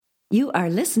You are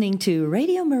listening to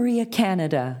Radio Maria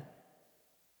Canada.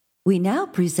 We now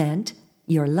present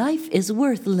Your Life is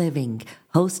Worth Living,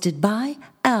 hosted by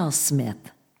Al Smith.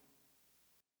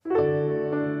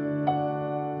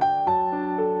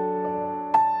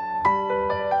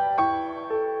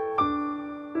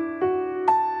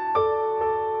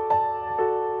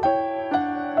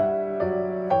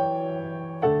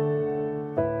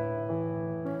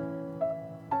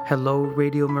 Hello,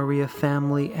 Radio Maria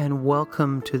family, and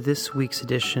welcome to this week's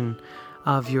edition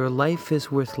of Your Life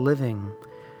is Worth Living,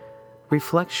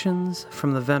 Reflections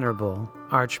from the Venerable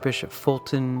Archbishop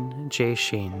Fulton J.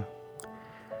 Sheen.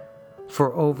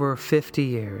 For over 50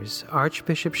 years,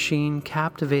 Archbishop Sheen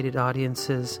captivated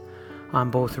audiences on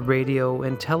both radio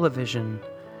and television.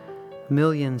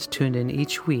 Millions tuned in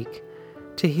each week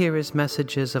to hear his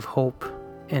messages of hope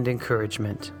and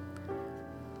encouragement.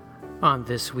 On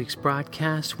this week's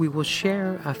broadcast, we will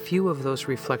share a few of those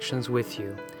reflections with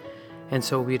you, and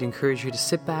so we'd encourage you to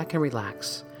sit back and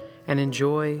relax and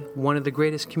enjoy one of the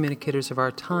greatest communicators of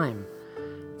our time,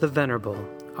 the Venerable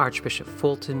Archbishop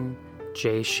Fulton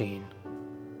J. Sheen.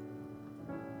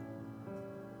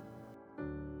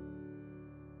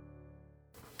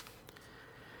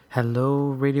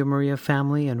 Hello, Radio Maria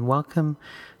family, and welcome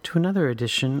to another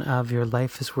edition of Your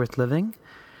Life is Worth Living.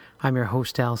 I'm your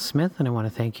host, Al Smith, and I want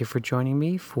to thank you for joining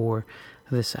me for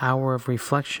this hour of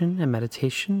reflection and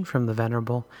meditation from the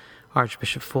Venerable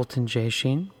Archbishop Fulton J.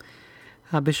 Sheen.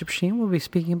 Bishop Sheen will be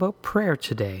speaking about prayer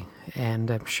today, and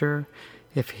I'm sure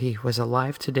if he was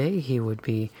alive today, he would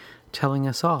be telling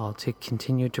us all to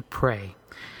continue to pray,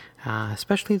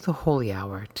 especially the Holy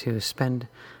Hour, to spend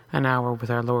an hour with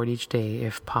our Lord each day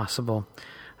if possible.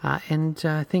 And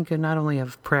I think not only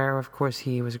of prayer, of course,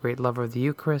 he was a great lover of the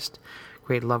Eucharist,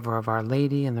 great lover of Our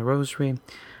Lady and the Rosary,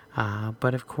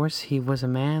 but of course he was a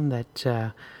man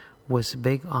that was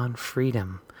big on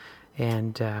freedom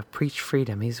and preached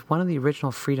freedom. He's one of the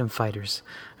original freedom fighters,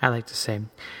 I like to say.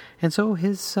 And so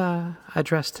his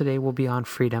address today will be on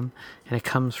freedom, and it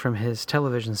comes from his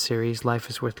television series, Life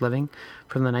is Worth Living,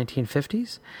 from the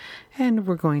 1950s. And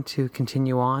we're going to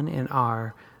continue on in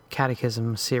our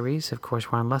Catechism series. Of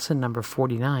course, we're on lesson number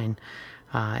 49,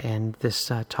 and this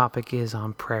topic is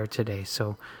on prayer today.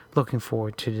 So looking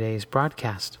forward to today's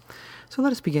broadcast. So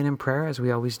let us begin in prayer as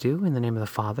we always do, in the name of the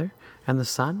Father, and the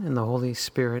Son, and the Holy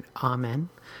Spirit. Amen.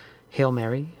 Hail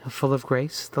Mary, full of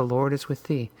grace, the Lord is with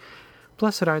thee.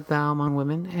 Blessed art thou among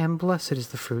women, and blessed is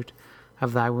the fruit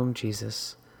of thy womb,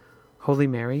 Jesus. Holy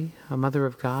Mary, a Mother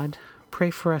of God, pray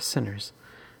for us sinners,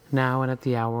 now and at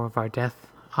the hour of our death.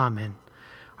 Amen.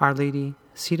 Our Lady,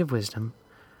 Seat of Wisdom,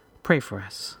 pray for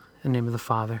us. In the name of the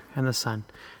Father, and the Son,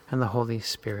 and the Holy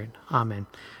Spirit. Amen.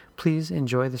 Please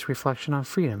enjoy this reflection on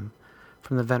freedom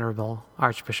from the Venerable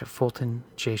Archbishop Fulton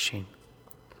J. Sheen.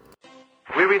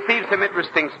 We received some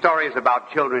interesting stories about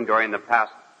children during the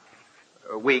past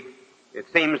week. It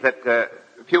seems that a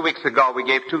few weeks ago we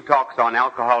gave 2 talks on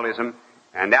alcoholism,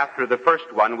 and after the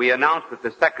first one we announced that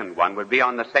the second one would be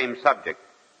on the same subject.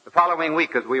 The following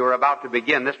week, as we were about to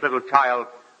begin, this little child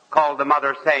called the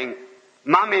mother saying,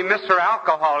 "Mommy, Mr.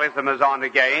 Alcoholism is on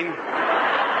again."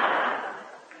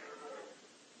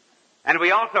 And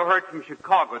we also heard from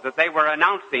Chicago that they were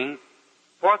announcing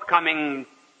forthcoming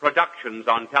productions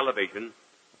on television,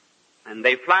 and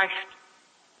they flashed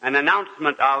an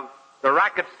announcement of the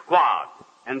Racket Squad.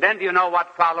 And then do you know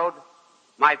what followed?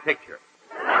 My picture.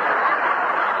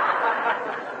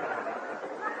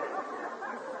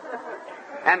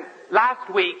 And last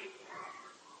week,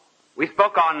 we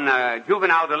spoke on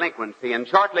juvenile delinquency, and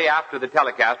shortly after the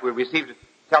telecast, we received a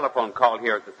telephone call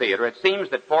here at the theater. It seems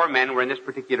that 4 men were in this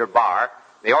particular bar.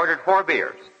 They ordered 4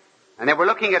 beers, and they were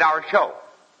looking at our show.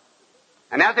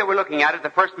 And as they were looking at it, the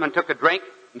first man took a drink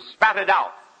and spat it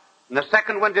out. And the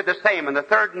second one did the same, and the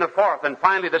third and the fourth. And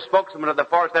finally, the spokesman of the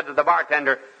 4 said to the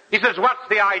bartender, he says, "What's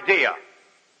the idea?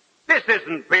 This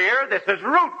isn't beer, this is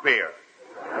root beer."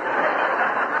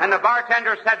 And the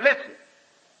bartender said, "Listen,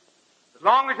 as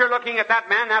long as you're looking at that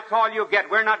man, that's all you get.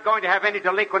 We're not going to have any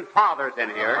delinquent fathers in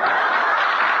here."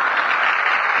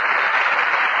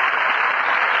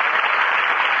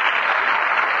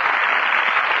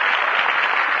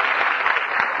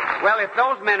 Well, if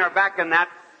those men are back in that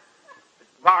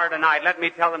bar tonight, let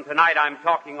me tell them tonight I'm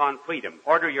talking on freedom.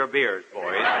 Order your beers,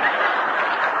 boys.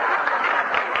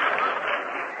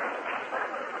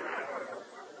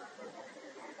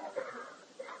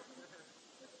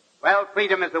 Well,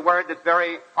 freedom is a word that's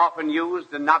very often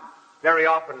used and not very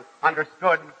often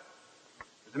understood.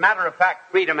 As a matter of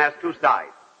fact, freedom has 2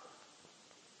 sides.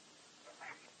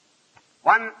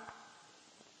 One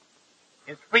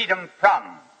is freedom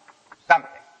from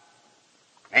something.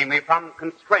 namely from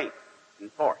constraint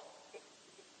and force.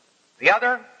 The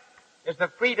other is the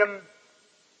freedom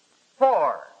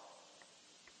for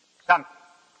something,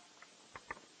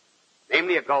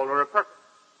 namely a goal or a purpose.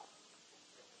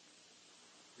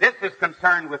 This is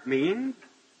concerned with means.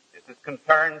 This is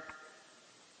concerned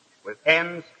with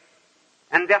ends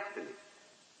and destiny.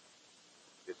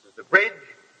 This is the bridge.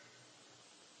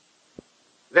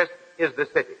 This is the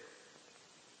city.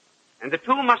 And the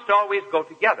two must always go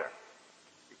together.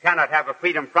 You cannot have a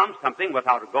freedom from something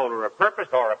without a goal or a purpose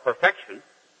or a perfection.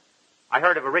 I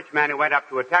heard of a rich man who went up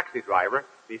to a taxi driver.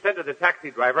 He said to the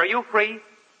taxi driver, "Are you free?" The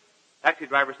taxi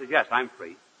driver said, "Yes, I'm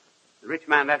free." The rich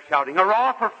man left shouting,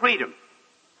 "Hurrah for freedom!"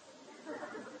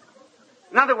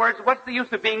 In other words, what's the use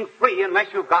of being free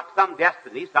unless you've got some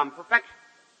destiny, some perfection?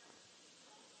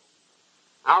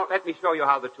 Now, let me show you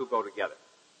how the two go together.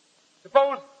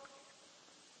 Suppose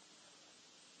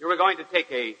you were going to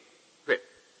take a trip.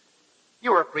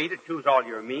 You are free to choose all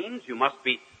your means. You must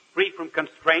be free from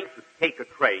constraint to take a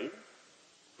train,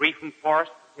 free from force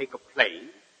to take a plane,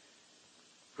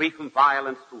 free from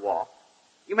violence to walk.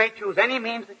 You may choose any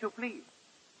means that you please.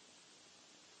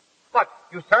 But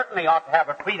you certainly ought to have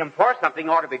a freedom for something,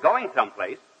 ought to be going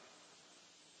someplace.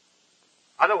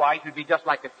 Otherwise, you'd be just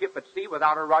like a ship at sea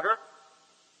without a rudder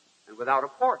and without a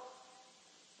port.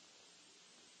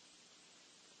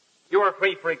 You are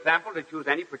free, for example, to choose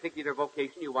any particular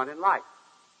vocation you want in life.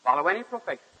 Follow any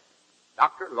profession.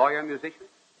 Doctor, lawyer, musician,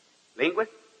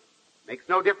 linguist, makes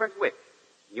no difference which.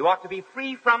 You ought to be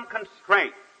free from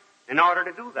constraint in order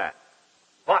to do that.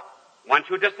 But once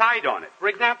you decide on it, for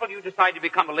example, you decide to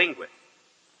become a linguist,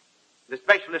 the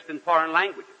specialist in foreign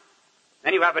languages,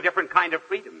 then you have a different kind of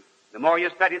freedom. The more you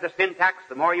study the syntax,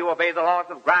 the more you obey the laws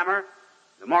of grammar,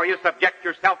 the more you subject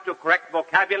yourself to correct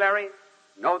vocabulary,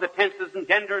 know the tenses and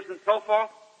genders and so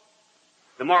forth,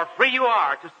 the more free you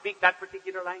are to speak that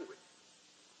particular language.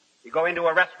 You go into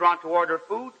a restaurant to order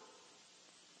food.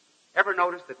 Ever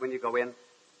notice that when you go in,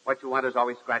 what you want is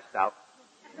always scratched out?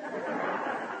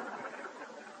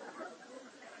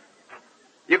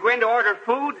 You go in to order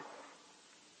food,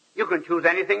 you can choose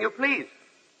anything you please.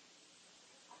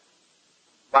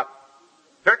 But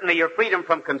certainly your freedom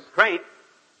from constraint,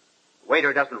 the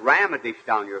waiter doesn't ram a dish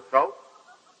down your throat.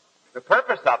 The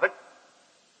purpose of it,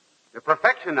 the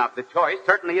perfection of the choice,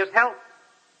 certainly is health.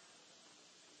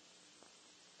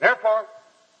 Therefore,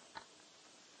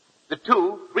 the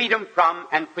two, freedom from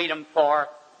and freedom for,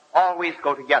 always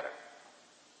go together.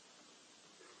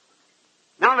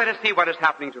 Now let us see what is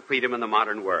happening to freedom in the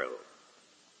modern world.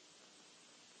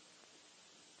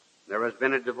 There has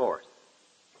been a divorce.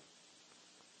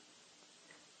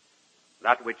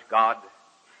 That which God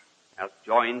hath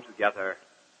joined together,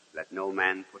 let no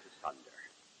man put asunder.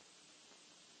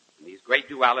 And these great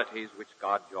dualities which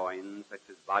God joins, such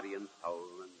as body and soul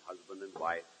and husband and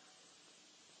wife,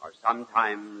 are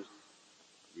sometimes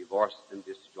divorced and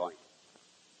disjointed.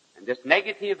 And this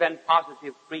negative and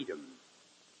positive freedom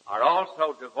are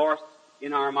also divorced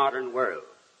in our modern world,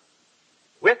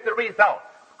 with the result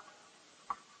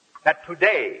that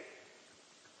today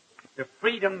the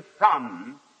freedom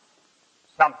from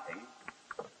something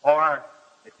or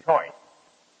the choice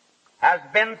has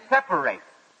been separated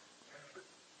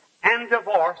and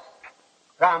divorced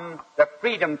from the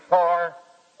freedom for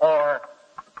or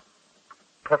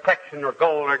perfection or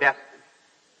goal or destiny.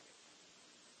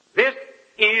 This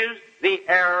is the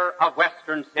error of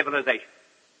Western civilization.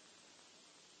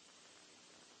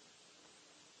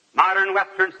 Modern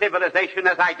Western civilization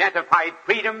has identified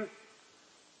freedom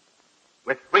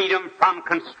with freedom from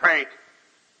constraint,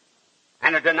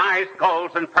 and it denies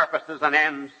goals and purposes and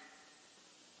ends.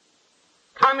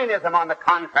 Communism, on the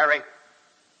contrary,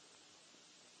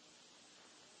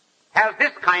 has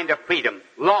this kind of freedom,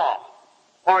 law,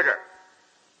 order,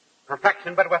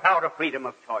 perfection, but without a freedom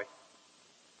of choice.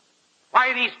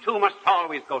 Why these two must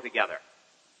always go together.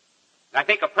 And I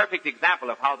think a perfect example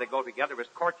of how they go together is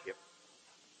courtship.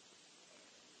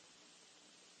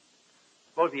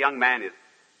 Suppose a young man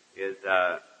is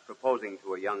proposing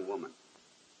to a young woman.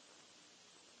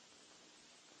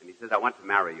 And he says, "I want to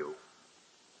marry you.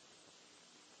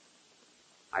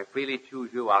 I freely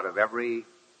choose you out of every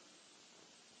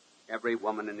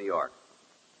woman in New York."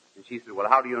 And she said, "Well,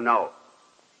 how do you know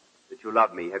that you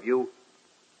love me? Have you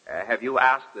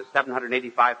asked the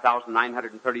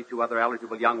 785,932 other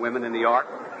eligible young women in New York?"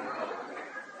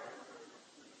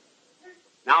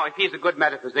 Now, if he's a good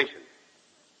metaphysician,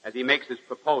 as he makes his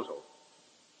proposal,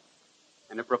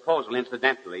 and a proposal,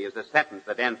 incidentally, is a sentence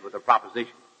that ends with a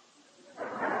proposition.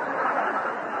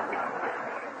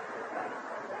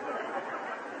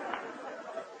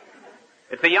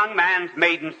 It's a young man's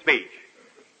maiden speech.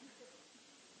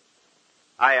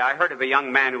 I heard of a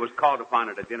young man who was called upon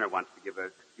at a dinner once to give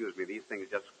excuse me, these things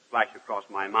just flash across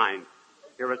my mind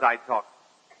here as I talk.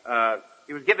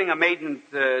 He was giving a maiden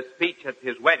speech at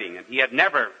his wedding, and he had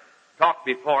never talked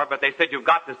before, but they said, you've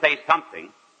got to say something.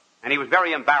 And he was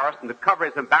very embarrassed, and to cover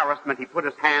his embarrassment, he put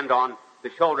his hand on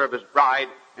the shoulder of his bride,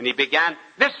 and he began,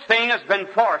 this thing has been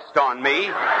forced on me.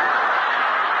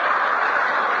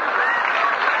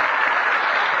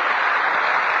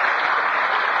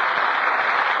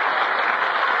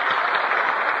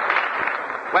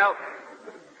 Well,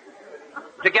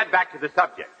 to get back to the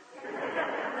subject.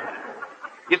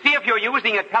 You see, if you're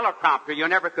using a teleprompter, you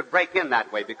never could break in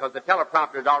that way because the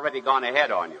teleprompter had already gone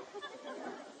ahead on you.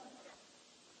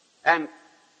 And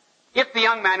if the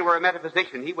young man were a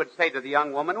metaphysician, he would say to the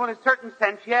young woman, well, in a certain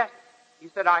sense, yes. He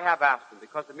said, I have asked them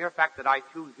because the mere fact that I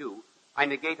choose you, I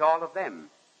negate all of them.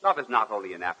 Love is not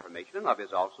only an affirmation, love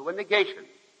is also a negation.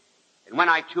 And when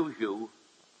I choose you,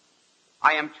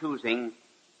 I am choosing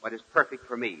what is perfect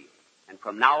for me. And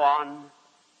from now on,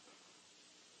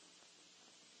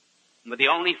 the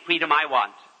only freedom I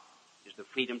want is the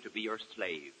freedom to be your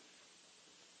slave.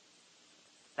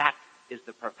 That is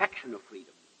the perfection of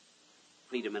freedom.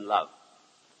 Freedom in love.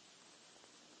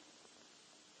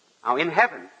 Now, in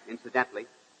heaven, incidentally,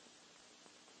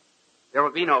 there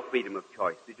will be no freedom of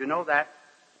choice. Did you know that?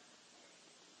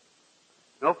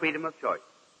 No freedom of choice.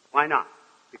 Why not?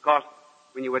 Because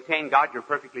when you attain God, you're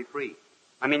perfectly free.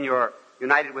 I mean, you're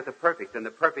united with the perfect, and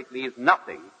the perfect leaves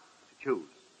nothing to choose.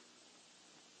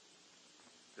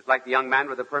 Just like the young man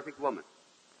with the perfect woman.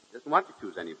 He doesn't want to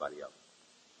choose anybody else.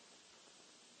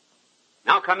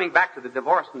 Now coming back to the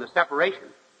divorce and the separation,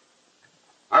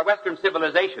 our Western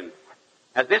civilization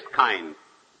has this kind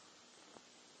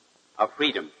of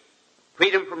freedom.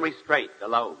 Freedom from restraint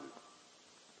alone.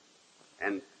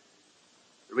 And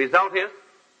the result is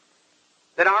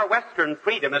that our Western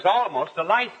freedom is almost a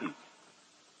license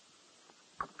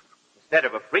instead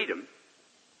of a freedom.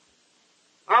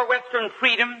 Our Western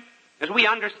freedom, as we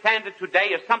understand it today,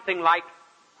 is something like,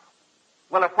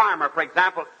 well, a farmer, for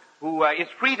example, who is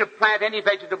free to plant any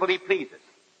vegetable he pleases.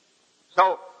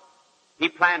 So he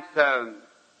plants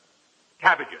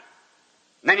cabbages.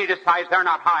 And then he decides they're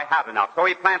not high enough, so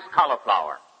he plants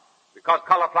cauliflower, because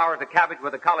cauliflower is a cabbage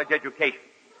with a college education.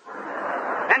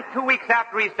 Then 2 weeks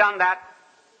after he's done that,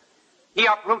 he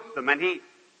uproots them and he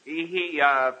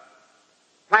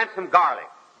plants some garlic.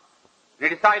 And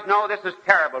he decides, no, this is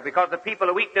terrible, because the people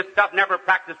who eat this stuff never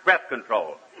practice breath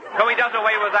control. So he does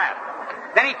away with that.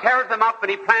 Then he tears them up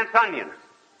and he plants onions.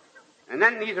 And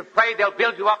then he's afraid they'll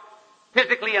build you up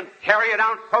physically and carry you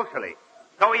down socially.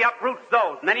 So he uproots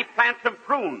those. And then he plants some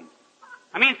prunes.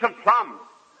 Some plums.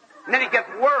 And then he gets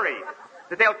worried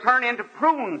that they'll turn into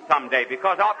prunes someday,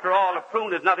 because after all, a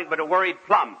prune is nothing but a worried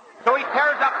plum. So he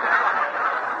tears up the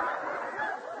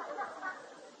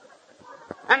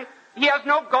plums. And he has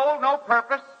no goal, no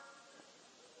purpose.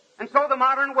 And so the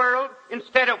modern world,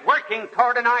 instead of working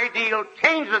toward an ideal,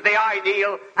 changes the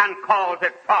ideal and calls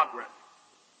it progress.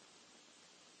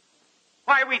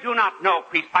 Why we do not know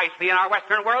precisely in our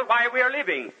Western world why we are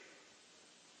living.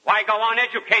 Why go on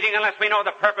educating unless we know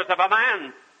the purpose of a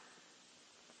man?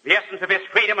 The essence of his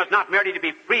freedom is not merely to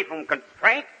be free from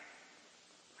constraint,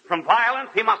 from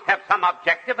violence. He must have some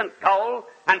objective and goal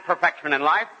and perfection in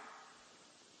life.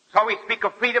 So we speak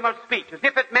of freedom of speech as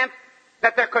if it meant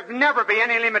that there could never be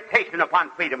any limitation upon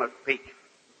freedom of speech.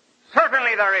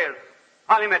 Certainly there is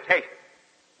a limitation.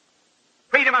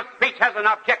 Freedom of speech has an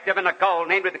objective and a goal,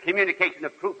 namely the communication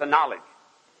of truth and knowledge.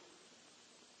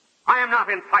 I am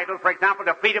not entitled, for example,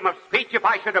 to freedom of speech if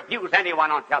I should abuse anyone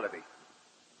on television.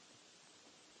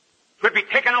 It should be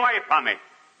taken away from me.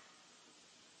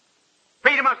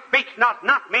 Freedom of speech does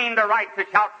not mean the right to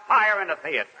shout fire in a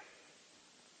theater.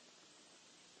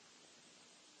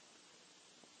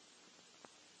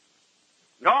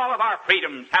 And all of our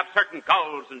freedoms have certain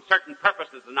goals and certain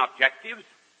purposes and objectives.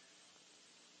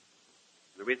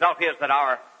 The result is that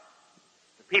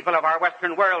the people of our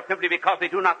Western world, simply because they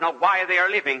do not know why they are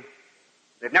living,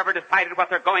 they've never decided what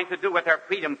they're going to do with their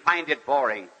freedom, find it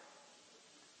boring.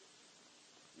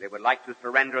 They would like to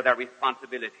surrender their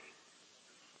responsibility.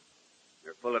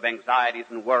 They're full of anxieties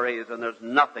and worries, and there's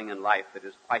nothing in life that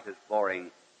is quite as boring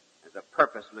as a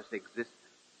purposeless existence.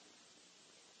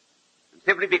 And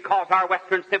simply because our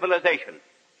Western civilization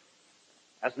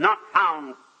has not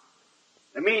found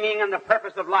the meaning and the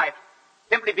purpose of life,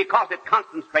 simply because it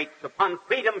concentrates upon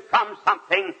freedom from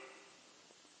something,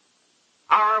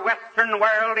 our Western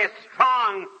world is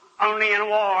strong only in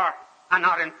war and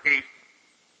not in peace.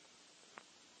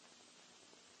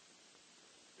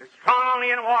 It's strong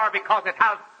only in war because it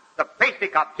has the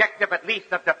basic objective, at least,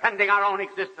 of defending our own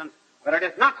existence But it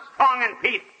is not strong in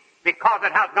peace because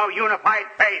it has no unified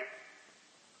faith,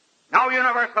 no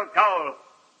universal goal,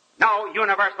 no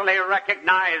universally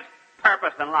recognized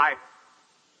purpose in life.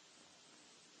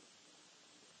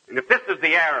 And if this is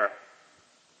the error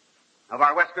of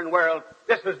our Western world,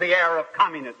 this is the error of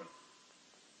communism.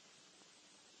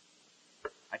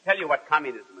 I tell you what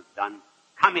communism has done.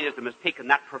 Communism has taken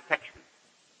that perfection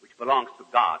which belongs to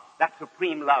God, that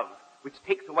supreme love which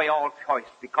takes away all choice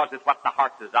because it's what the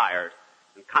heart desires.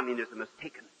 And communism has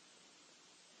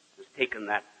taken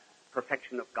that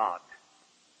perfection of God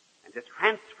and has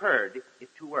transferred it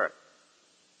to earth.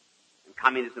 And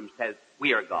communism says,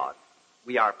 we are God.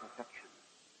 We are perfection.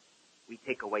 We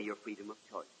take away your freedom of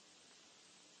choice.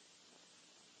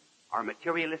 Our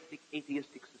materialistic,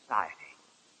 atheistic society,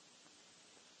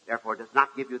 therefore, does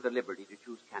not give you the liberty to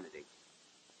choose candidates.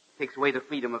 It takes away the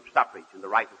freedom of suffrage and the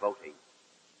right of voting.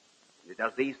 And it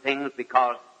does these things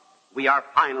because we are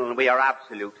final and we are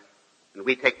absolute, and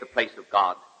we take the place of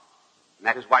God. And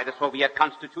that is why the Soviet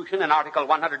Constitution in Article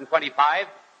 125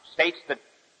 states that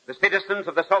the citizens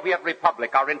of the Soviet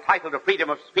Republic are entitled to freedom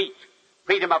of speech,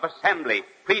 freedom of assembly,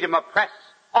 freedom of press,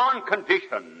 on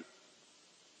condition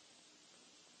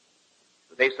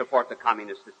that they support the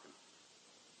communist system.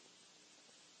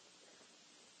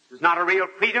 This is not a real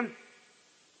freedom.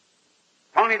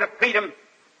 It's only the freedom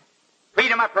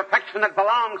of perfection that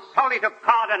belongs solely to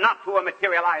God and not to a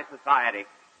materialized society.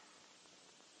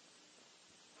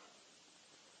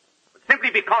 But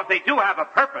simply because they do have a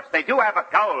purpose, they do have a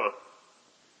goal,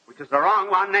 which is the wrong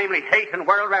one, namely hate and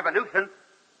world revolution,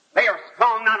 they are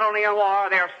strong not only in war,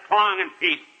 they are strong in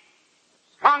peace.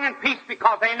 Strong in peace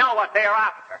because they know what they are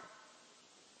after.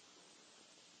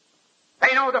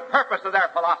 They know the purpose of their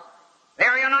philosophy. They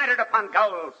are united upon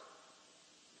goals.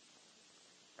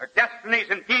 Their destinies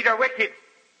indeed are wicked,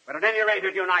 but at any rate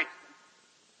it unites them.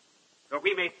 So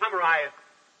we may summarize,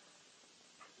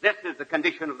 this is the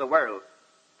condition of the world.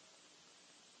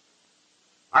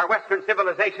 Our Western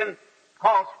civilization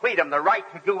calls freedom the right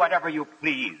to do whatever you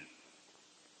please.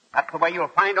 That's the way you'll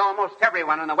find almost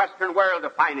everyone in the Western world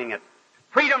defining it.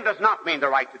 Freedom does not mean the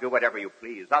right to do whatever you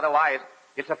please. Otherwise,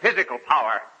 it's a physical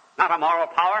power, not a moral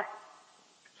power.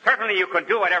 Certainly you can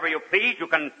do whatever you please. You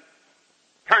can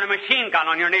turn a machine gun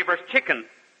on your neighbor's chicken.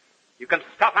 You can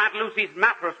stuff Aunt Lucy's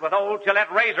mattress with old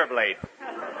Gillette razor blades.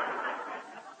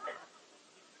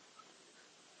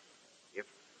 If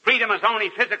freedom is only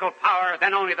physical power,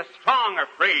 then only the strong are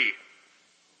free.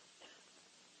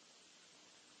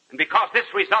 And because this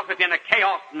resulted in a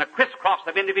chaos and a crisscross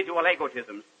of individual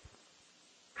egotisms,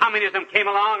 communism came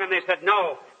along and they said,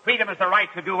 no, freedom is the right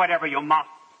to do whatever you must.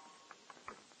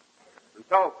 And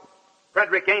so,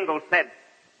 Frederick Engels said,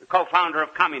 the co-founder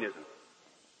of communism,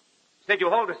 said you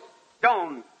hold a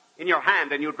stone in your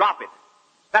hand and you drop it.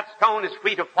 That stone is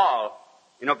free to fall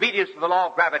in obedience to the law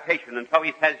of gravitation, and so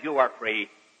he says you are free,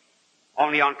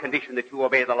 only on condition that you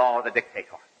obey the law of the dictator.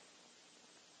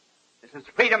 This is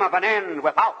freedom of an end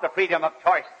without the freedom of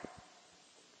choice.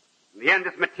 And the end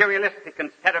is materialistic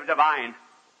instead of divine.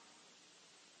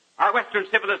 Our Western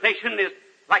civilization is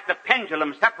like the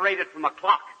pendulum separated from a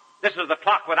clock. This is the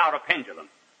clock without a pendulum.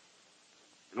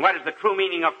 And what is the true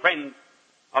meaning of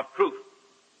truth?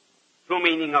 True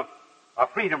meaning of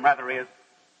freedom, rather, is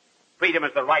freedom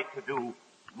is the right to do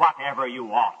whatever you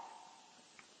want.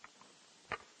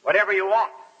 Whatever you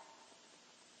want.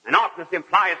 And oughtness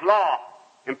implies law,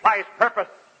 implies purpose.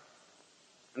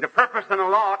 And the purpose and the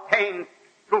law attained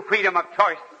through freedom of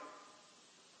choice.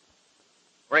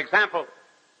 For example,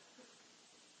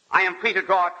 I am free to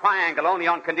draw a triangle only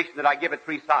on condition that I give it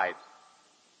 3 sides.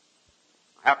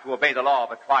 I have to obey the law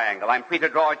of a triangle. I'm free to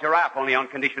draw a giraffe only on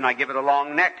condition I give it a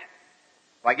long neck.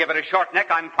 If I give it a short neck,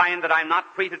 I'm finding that I'm not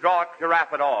free to draw a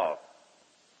giraffe at all.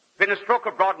 If in a stroke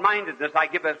of broad-mindedness I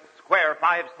give a square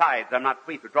 5 sides, I'm not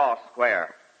free to draw a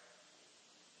square.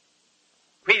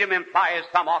 Freedom implies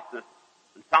some oughtness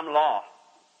and some law.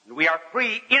 And we are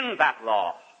free in that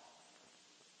law.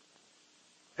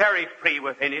 Very free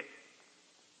within it.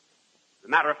 As a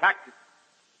matter of fact, if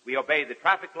we obey the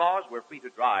traffic laws, we're free to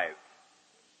drive.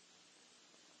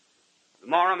 The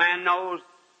more a man knows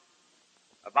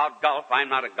about golf, I'm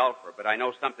not a golfer, but I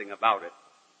know something about it.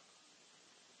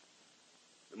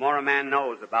 The more a man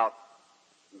knows about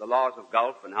the laws of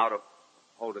golf and how to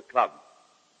hold a club,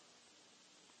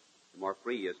 the more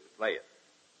free he is to play it.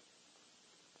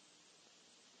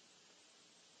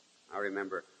 I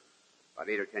remember about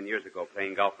 8 or 10 years ago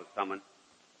playing golf with someone,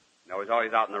 and I was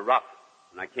always out in the rough.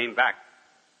 When I came back,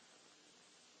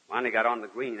 finally got on the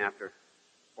green after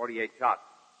 48 shots.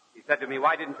 He said to me,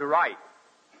 why didn't you write?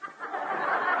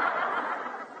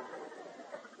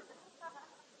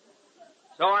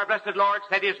 So our blessed Lord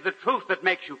said, "It is the truth that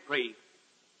makes you free."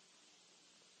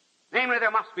 Namely, there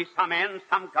must be some end,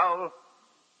 some goal.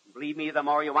 Believe me, the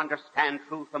more you understand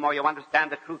truth, the more you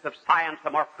understand the truth of science, the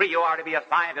more free you are to be a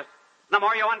scientist. The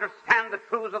more you understand the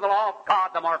truths of the law of God,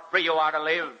 the more free you are to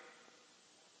live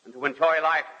and to enjoy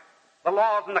life. The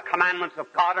laws and the commandments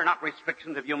of God are not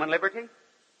restrictions of human liberty.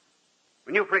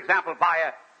 When you, for example,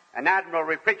 buy an Admiral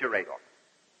refrigerator,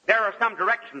 there are some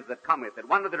directions that come with it.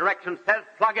 One of the directions says,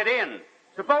 plug it in.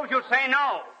 Suppose you say,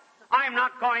 no, I'm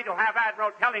not going to have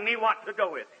Admiral telling me what to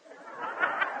do with it.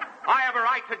 I have a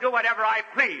right to do whatever I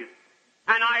please,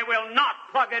 and I will not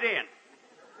plug it in.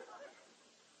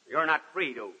 You're not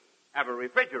free to have a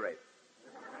refrigerator.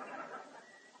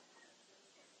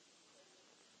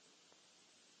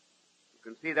 You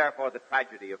can see, therefore, the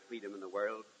tragedy of freedom in the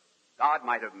world. God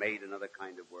might have made another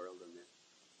kind of world than this.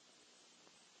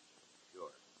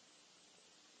 Sure.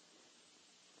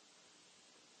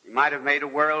 He might have made a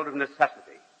world of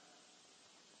necessity,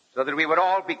 so that we would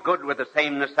all be good with the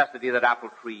same necessity that apple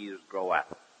trees grow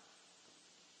apples.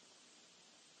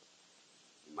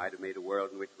 He might have made a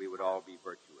world in which we would all be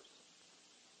virtuous,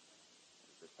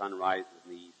 as the sun rises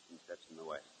in the east and sets in the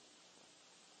west.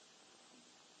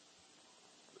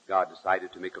 But God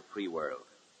decided to make a free world,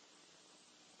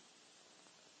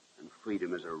 and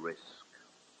freedom is a risk.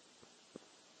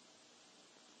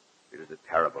 It is a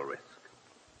terrible risk.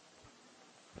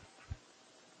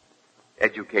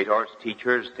 Educators,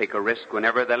 teachers take a risk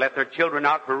whenever they let their children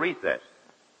out for recess.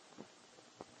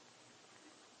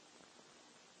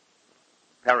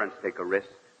 Parents take a risk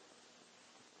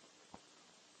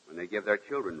when they give their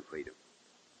children freedom.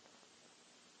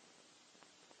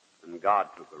 And God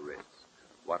took a risk.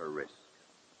 What a risk.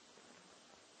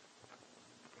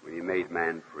 When He made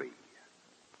man free.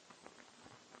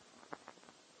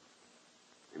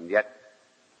 And yet,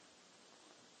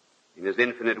 in His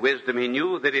infinite wisdom, He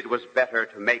knew that it was better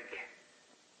to make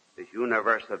this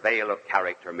universe a veil of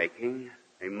character making,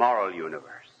 a moral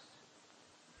universe.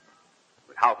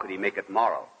 But how could He make it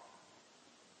moral?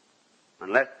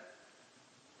 Unless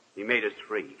He made us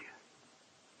free.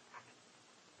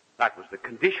 That was the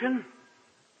condition.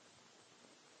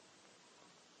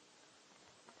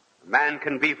 A man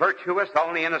can be virtuous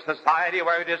only in a society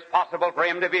where it is possible for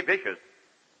him to be vicious.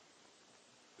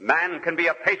 Man can be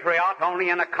a patriot only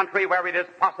in a country where it is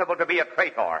possible to be a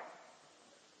traitor.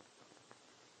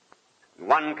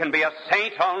 One can be a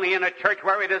saint only in a church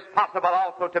where it is possible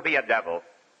also to be a devil.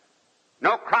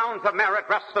 No crowns of merit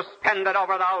rest suspended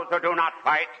over those who do not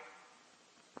fight.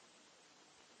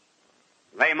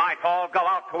 They might all go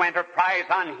out to enterprise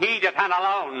unheeded and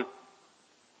alone,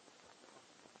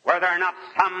 were there not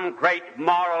some great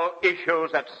moral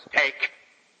issues at stake.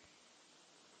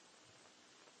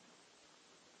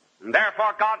 And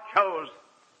therefore God chose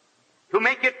to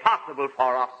make it possible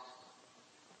for us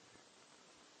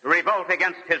to revolt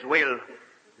against His will.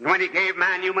 And when He gave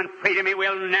man human freedom, He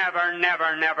will never,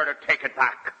 never, never to take it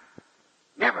back.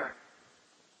 Never.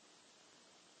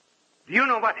 Do you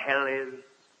know what hell is?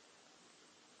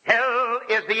 Hell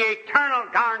is the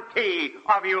eternal guarantee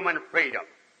of human freedom.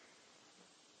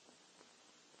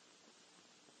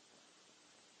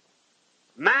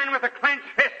 Man with a clenched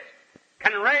fist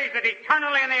can raise it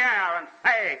eternally in the air and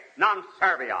say, non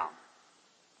serviam.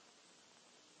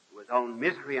 To his own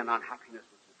misery and unhappiness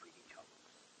which the freely chose.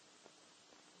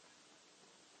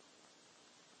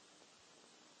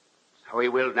 So He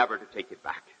willed never to take it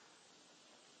back.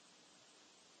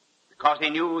 Because He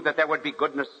knew that there would be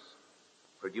goodness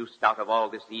produced out of all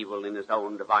this evil in His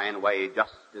own divine way,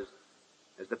 just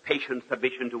as the patient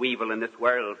submission to evil in this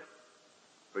world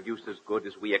produces good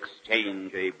as we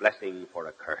exchange a blessing for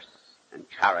a curse, and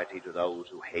charity to those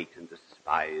who hate and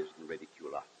despise and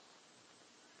ridicule us.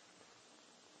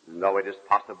 And though it is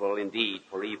possible indeed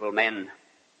for evil men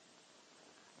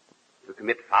to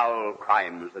commit foul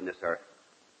crimes in this earth,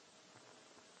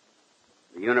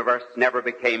 the universe never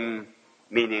became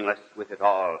meaningless with it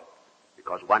all,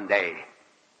 because one day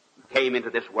He came into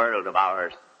this world of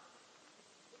ours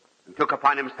and took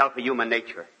upon Himself a human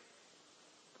nature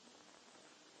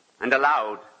and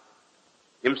allowed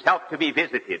Himself to be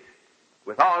visited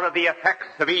with all of the effects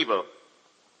of evil.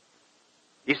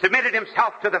 He submitted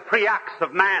Himself to the free acts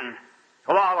of man,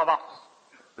 to all of us.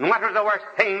 And what was the worst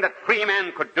thing that free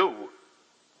men could do?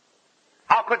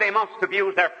 How could they most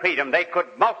abuse their freedom? They could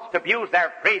most abuse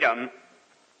their freedom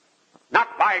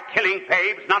not by killing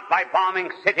babes, not by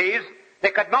bombing cities.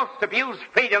 They could most abuse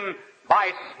freedom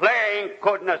by slaying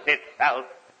goodness itself.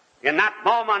 In that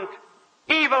moment,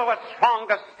 evil was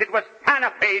strongest. It was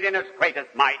panoplied in its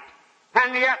greatest might.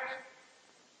 And yet,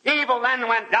 evil then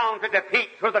went down to defeat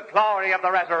through the glory of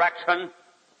the resurrection.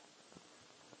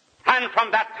 And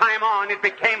from that time on, it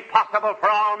became possible for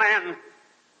all men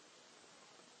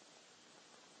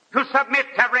to submit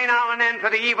every now and then to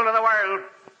the evil of the world,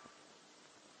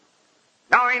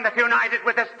 knowing that united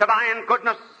with this divine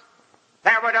goodness,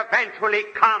 there would eventually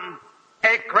come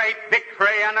a great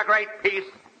victory and a great peace.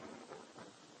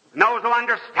 And those who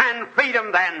understand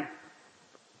freedom then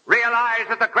realize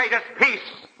that the greatest peace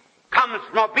comes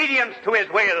from obedience to His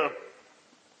will.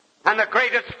 And the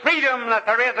greatest freedom that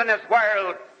there is in this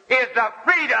world is the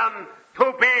freedom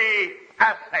to be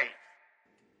a saint.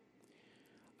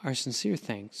 Our sincere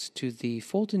thanks to the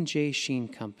Fulton J. Sheen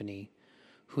Company,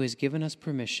 who has given us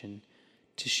permission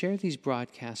to share these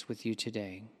broadcasts with you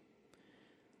today.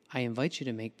 I invite you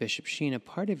to make Bishop Sheen a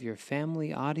part of your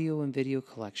family audio and video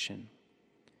collection.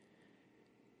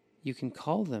 You can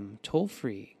call them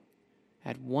toll-free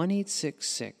at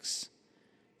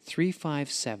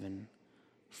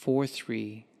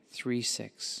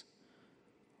 1-866-357-4336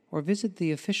 or visit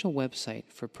the official website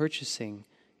for purchasing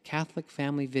Catholic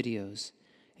family videos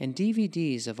and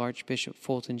DVDs of Archbishop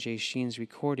Fulton J. Sheen's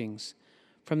recordings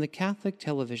from the Catholic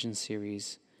television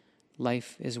series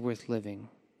Life is Worth Living.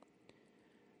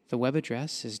 The web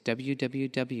address is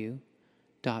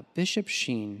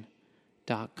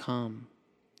www.bishopsheen.com.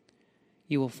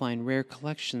 You will find rare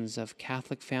collections of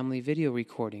Catholic family video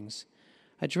recordings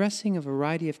addressing a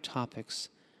variety of topics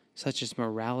such as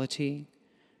morality,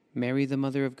 Mary the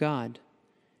Mother of God,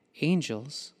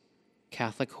 angels,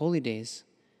 Catholic holy days,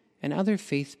 and other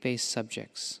faith-based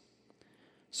subjects.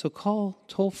 So call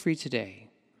toll-free today,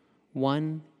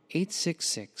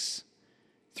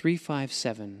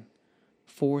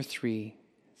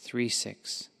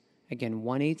 1-866-357-4336. Again,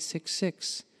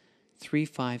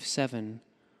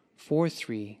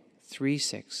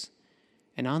 1-866-357-4336.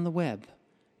 And on the web,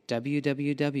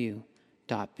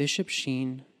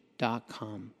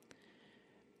 www.bishopsheen.com.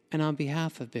 And on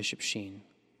behalf of Bishop Sheen,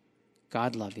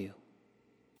 God love you.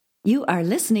 You are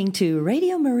listening to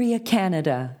Radio Maria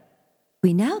Canada.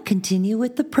 We now continue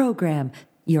with the program,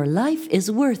 Your Life is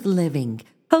Worth Living,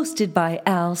 hosted by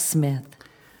Al Smith.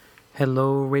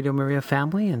 Hello, Radio Maria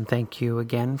family, and thank you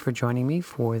again for joining me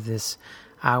for this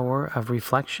hour of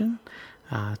reflection.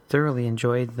 Thoroughly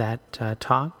enjoyed that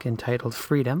talk entitled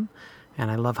Freedom, and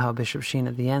I love how Bishop Sheen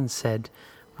at the end said,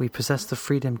 we possess the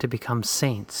freedom to become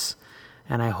saints,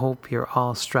 and I hope you're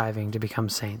all striving to become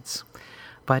saints.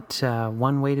 But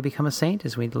one way to become a saint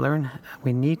is we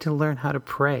need to learn how to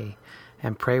pray,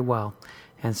 and pray well.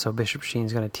 And so Bishop Sheen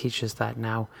is going to teach us that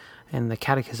now in the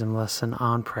Catechism lesson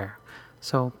on prayer.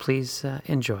 So please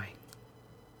enjoy.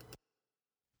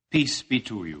 Peace be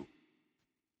to you.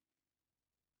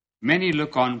 Many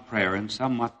look on prayer in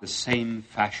somewhat the same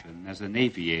fashion as an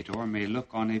aviator may look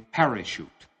on a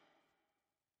parachute.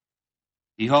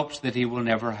 He hopes that he will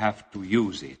never have to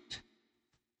use it,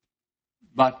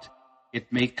 but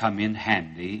it may come in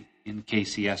handy in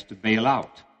case he has to bail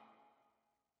out.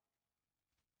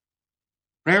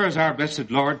 Prayer, as our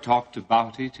blessed Lord talked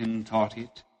about it and taught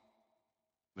it,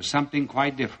 was something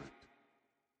quite different.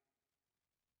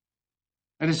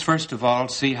 Let us first of all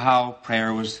see how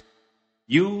prayer was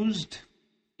used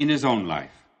in his own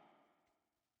life.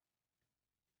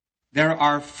 There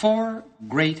are 4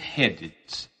 great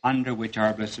heads under which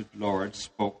our blessed Lord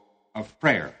spoke of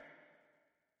prayer.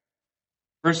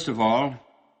 First of all,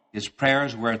 his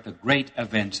prayers were at the great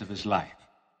events of his life.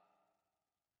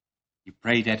 He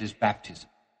prayed at his baptism.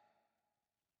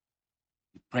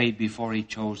 He prayed before he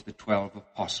chose the 12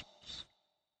 apostles.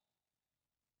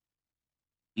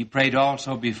 He prayed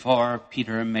also before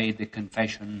Peter made the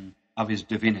confession of his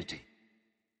divinity.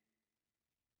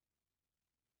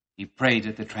 He prayed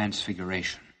at the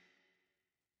Transfiguration.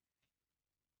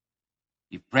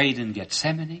 He prayed in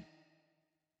Gethsemane.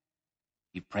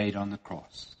 He prayed on the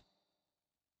cross.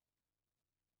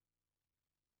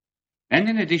 And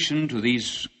in addition to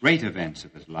these great events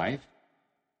of his life,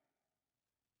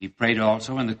 he prayed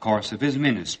also in the course of his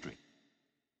ministry.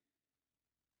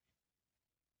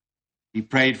 He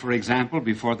prayed, for example,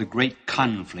 before the great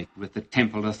conflict with the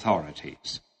temple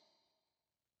authorities.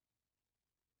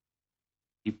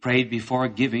 He prayed before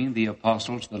giving the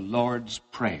apostles the Lord's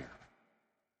Prayer.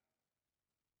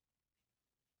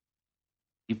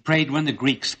 He prayed when the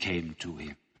Greeks came to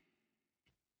him.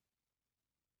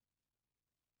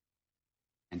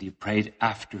 And he prayed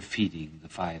after feeding the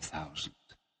 5,000.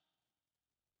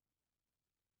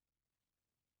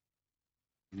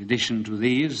 In addition to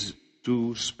these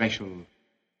 2 special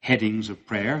headings of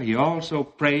prayer, he also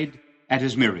prayed at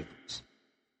his miracles.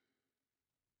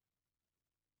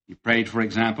 He prayed, for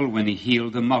example, when he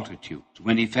healed the multitudes,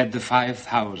 when he fed the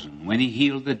 5,000, when he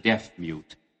healed the deaf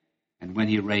mute, and when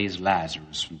he raised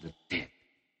Lazarus from the dead.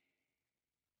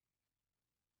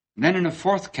 And then in a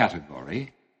fourth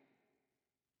category,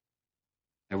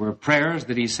 there were prayers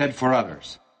that he said for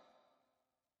others.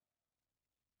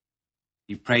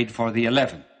 He prayed for the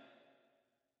 11.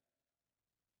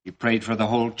 He prayed for the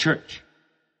whole church.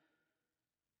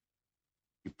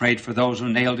 He prayed for those who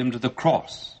nailed him to the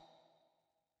cross.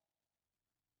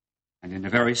 And in a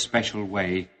very special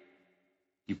way,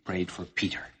 he prayed for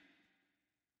Peter.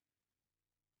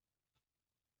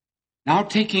 Now,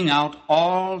 taking out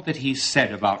all that he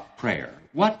said about prayer,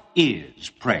 what is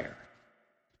prayer?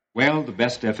 Well, the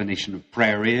best definition of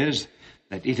prayer is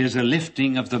that it is a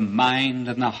lifting of the mind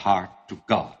and the heart to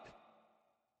God.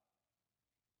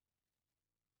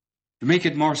 To make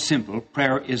it more simple,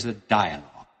 prayer is a dialogue.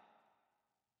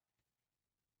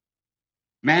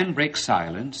 Man breaks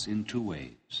silence in two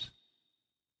ways.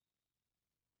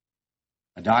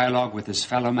 A dialogue with his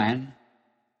fellow man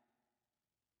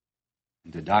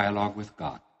and a dialogue with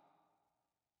God.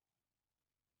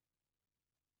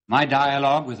 My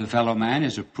dialogue with a fellow man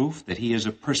is a proof that he is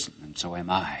a person, and so am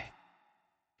I.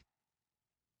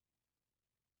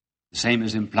 The same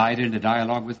is implied in a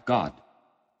dialogue with God.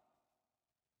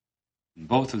 And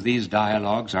both of these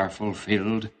dialogues are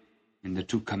fulfilled in the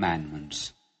two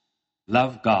commandments.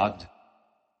 Love God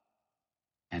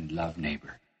and love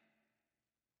neighbor.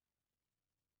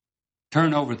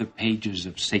 Turn over the pages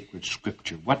of sacred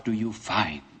scripture. What do you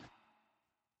find?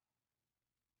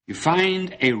 You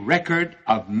find a record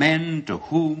of men to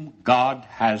whom God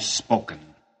has spoken.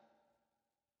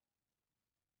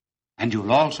 And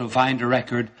you'll also find a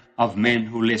record of men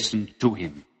who listened to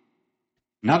him.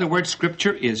 In other words,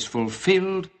 Scripture is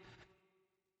fulfilled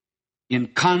in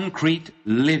concrete,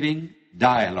 living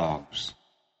dialogues.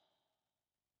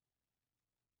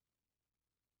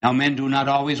 Now, men do not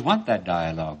always want that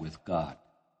dialogue with God.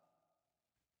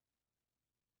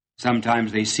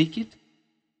 Sometimes they seek it.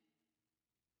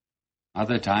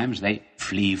 Other times they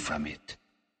flee from it.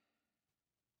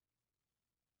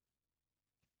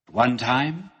 At one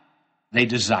time, they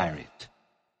desire it.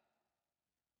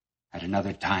 At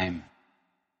another time,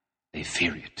 they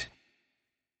fear it.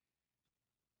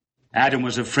 Adam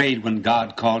was afraid when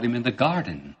God called him in the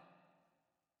garden.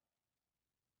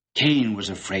 Cain was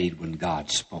afraid when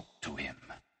God spoke to him.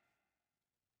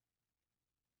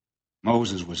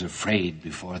 Moses was afraid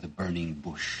before the burning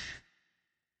bush.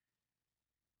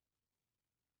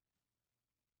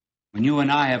 When you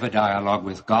and I have a dialogue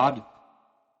with God,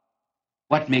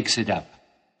 what makes it up?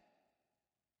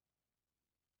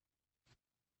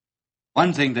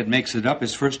 One thing that makes it up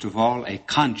is, first of all, a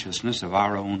consciousness of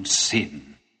our own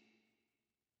sin.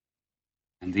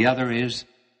 And the other is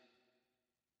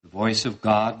the voice of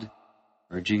God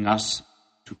urging us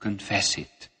to confess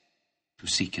it, to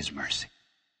seek his mercy.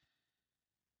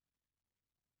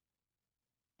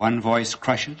 One voice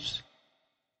crushes,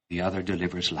 the other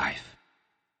delivers life.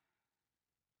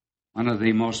 One of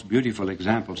the most beautiful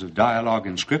examples of dialogue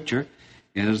in Scripture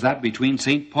is that between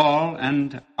St. Paul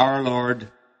and our Lord,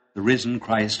 the risen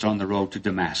Christ, on the road to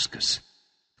Damascus.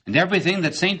 And everything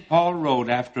that St. Paul wrote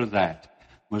after that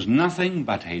was nothing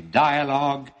but a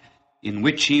dialogue in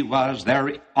which he was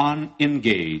thereon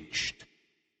engaged.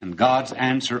 And God's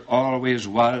answer always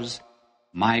was,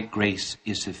 my grace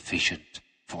is sufficient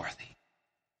for thee.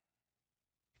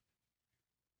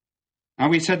 Now,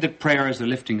 we said that prayer is the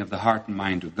lifting of the heart and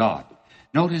mind to God.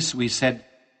 Notice we said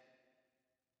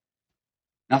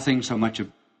nothing so much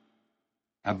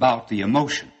about the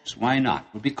emotions. Why not?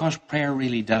 Well, because prayer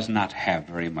really does not have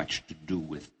very much to do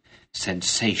with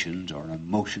sensations or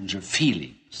emotions or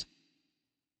feelings.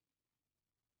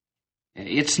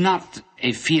 It's not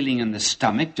a feeling in the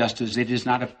stomach, just as it is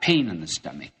not a pain in the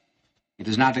stomach. It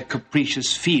is not a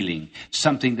capricious feeling,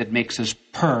 something that makes us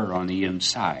purr on the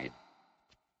inside.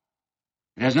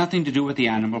 It has nothing to do with the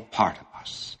animal part of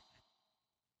us.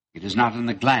 It is not in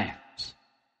the glands.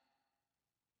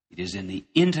 It is in the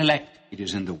intellect. It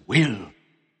is in the will.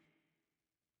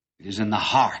 It is in the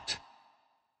heart.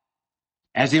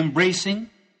 As embracing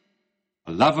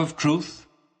a love of truth,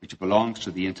 which belongs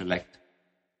to the intellect,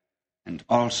 and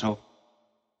also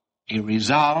a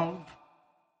resolve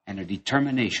and a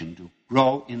determination to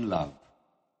grow in love,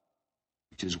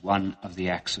 which is one of the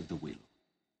acts of the will.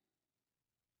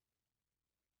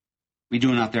 We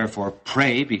do not therefore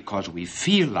pray because we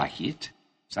feel like it.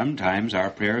 Sometimes our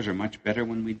prayers are much better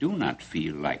when we do not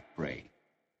feel like praying.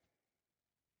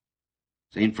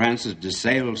 St. Francis de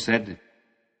Sales said,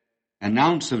 an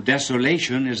ounce of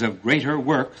desolation is of greater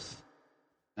worth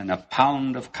than a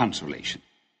pound of consolation.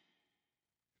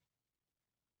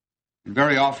 And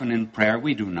very often in prayer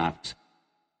we do not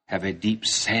have a deep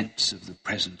sense of the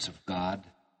presence of God.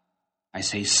 I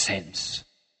say sense.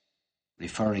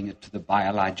 referring it to the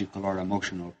biological or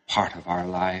emotional part of our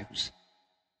lives.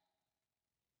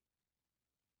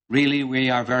 Really,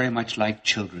 we are very much like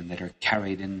children that are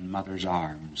carried in mother's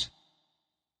arms.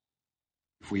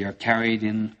 If we are carried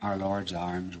in our Lord's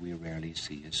arms, we rarely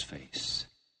see his face,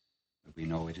 but we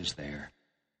know it is there.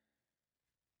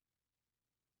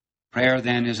 Prayer,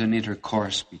 then, is an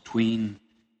intercourse between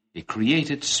a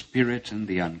created spirit and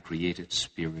the uncreated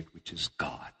spirit, which is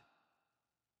God.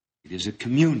 It is a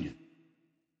communion,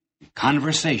 a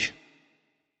conversation,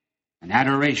 an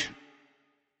adoration,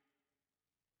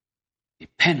 a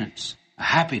penance, a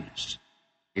happiness,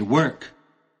 a work,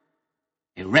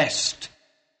 a rest,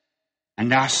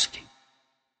 and asking,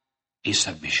 a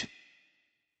submission.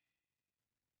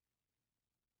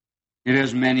 It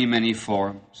has many, many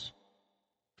forms,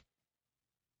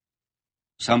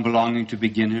 some belonging to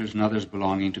beginners and others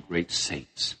belonging to great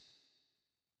saints.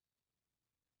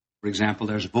 For example,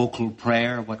 there's vocal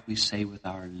prayer, what we say with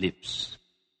our lips.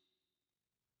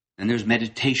 Then there's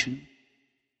meditation,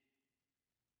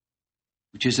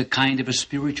 which is a kind of a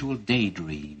spiritual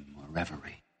daydream or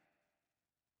reverie.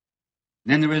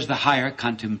 Then there is the higher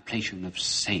contemplation of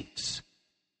saints,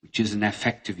 which is an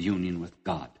affective union with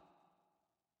God.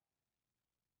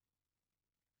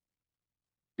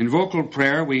 In vocal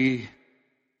prayer, we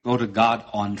go to God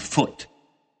on foot.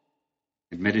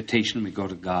 In meditation, we go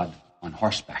to God on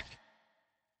horseback.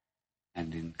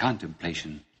 And in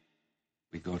contemplation,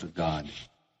 we go to God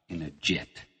in a jet.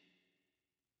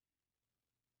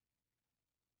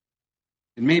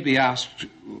 It may be asked,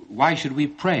 why should we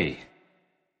pray?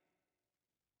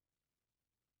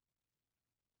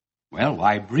 Well,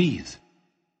 why breathe?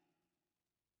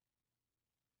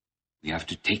 We have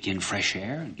to take in fresh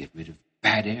air and get rid of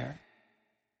bad air.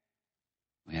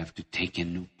 We have to take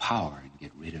in new power and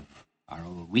get rid of our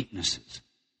old weaknesses.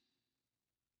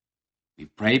 We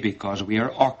pray because we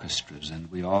are orchestras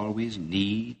and we always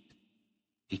need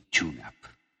a tune-up.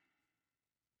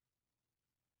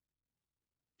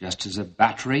 Just as a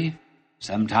battery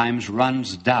sometimes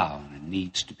runs down and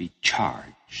needs to be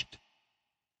charged,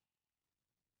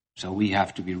 so we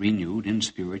have to be renewed in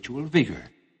spiritual vigor.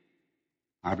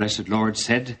 Our blessed Lord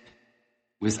said,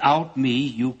 "Without me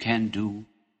you can do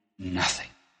nothing."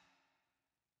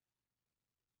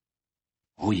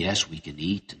 Oh yes, we can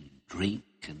eat and drink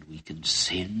and we can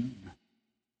sin,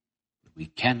 but we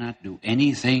cannot do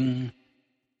anything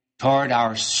toward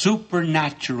our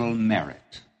supernatural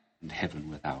merit in heaven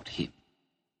without him.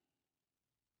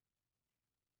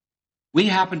 We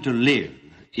happen to live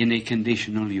in a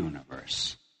conditional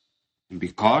universe, and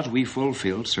because we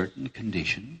fulfill certain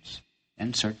conditions,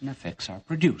 then certain effects are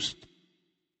produced.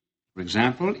 For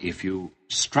example, if you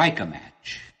strike a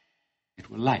match,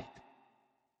 it will light.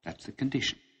 That's the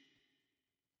condition.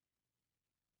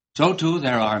 So too,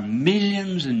 there are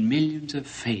millions and millions of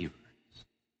favors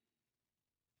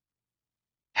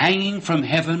hanging from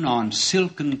heaven on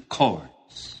silken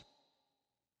cords.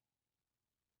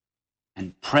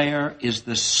 And prayer is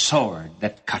the sword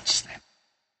that cuts them.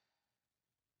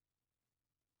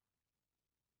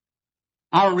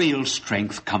 Our real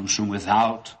strength comes from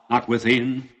without, not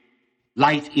within.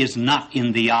 Light is not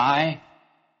in the eye.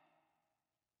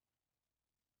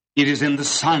 It is in the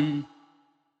sun.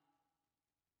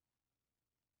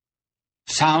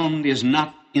 Sound is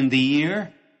not in the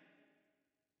ear.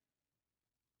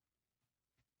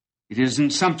 It is in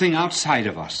something outside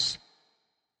of us.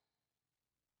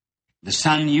 The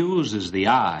sun uses the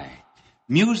eye.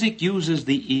 Music uses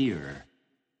the ear.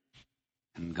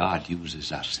 And God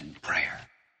uses us in prayer.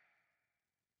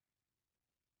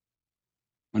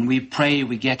 When we pray,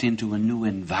 we get into a new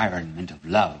environment of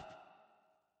love.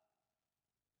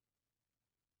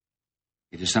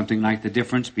 It is something like the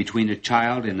difference between a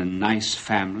child in a nice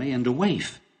family and a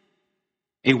waif.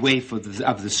 A waif of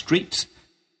the streets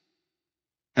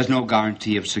has no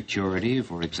guarantee of security,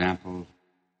 for example,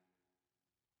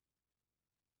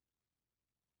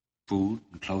 food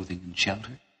and clothing and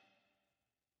shelter,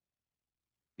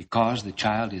 because the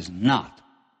child is not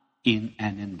in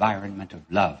an environment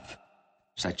of love,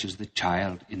 such as the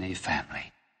child in a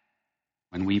family.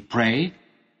 When we pray,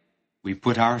 we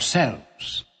put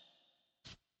ourselves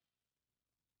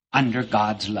under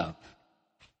God's love.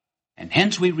 And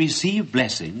hence we receive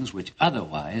blessings which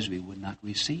otherwise we would not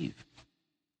receive.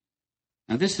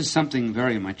 Now this is something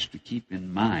very much to keep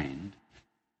in mind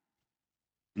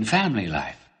in family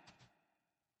life.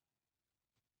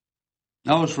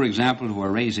 Those, for example, who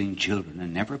are raising children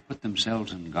and never put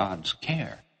themselves in God's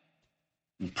care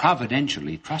and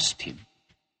providentially trust him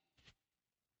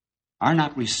are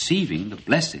not receiving the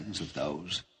blessings of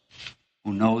those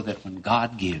who know that when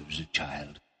God gives a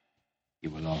child, he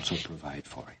will also provide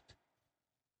for it.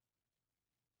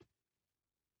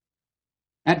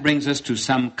 That brings us to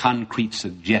some concrete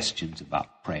suggestions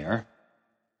about prayer.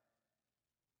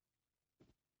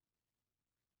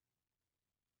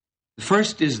 The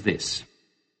first is this.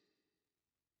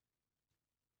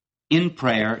 In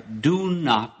prayer, do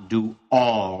not do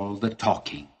all the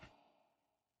talking.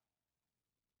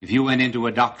 If you went into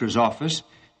a doctor's office,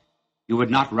 you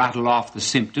would not rattle off the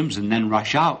symptoms and then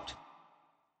rush out.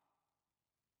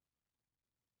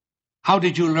 How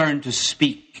did you learn to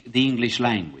speak the English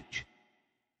language?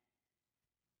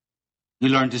 You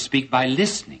learned to speak by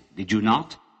listening, did you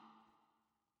not?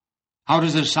 How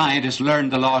does a scientist learn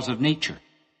the laws of nature?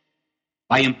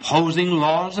 By imposing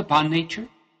laws upon nature?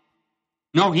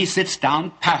 No, he sits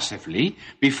down passively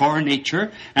before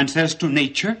nature and says to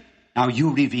nature, now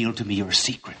you reveal to me your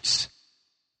secrets.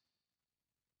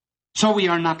 So we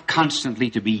are not constantly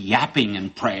to be yapping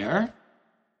in prayer.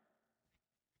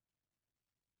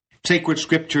 Sacred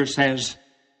Scripture says,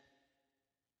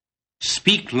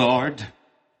 speak, Lord,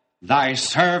 thy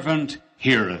servant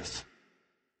heareth.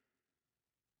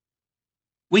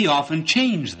 We often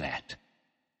change that.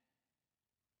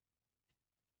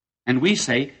 And we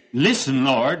say, listen,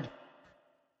 Lord,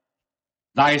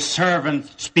 thy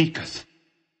servant speaketh.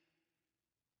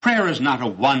 Prayer is not a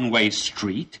one-way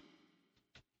street.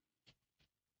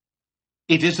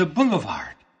 It is a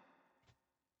boulevard.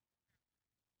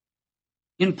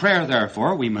 In prayer,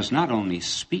 therefore, we must not only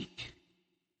speak,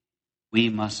 we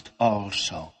must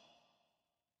also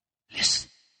listen.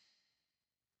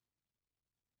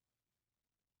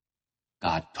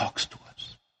 God talks to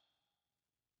us.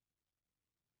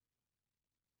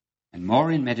 And more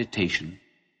in meditation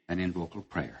than in vocal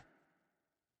prayer.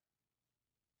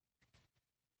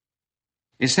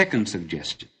 A second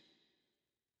suggestion.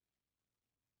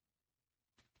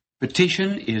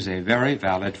 Petition is a very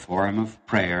valid form of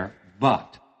prayer,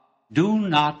 but do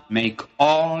not make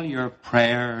all your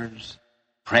prayers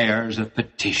prayers of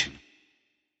petition.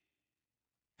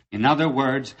 In other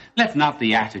words, let not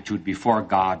the attitude before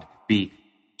God be,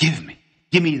 give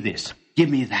me this, give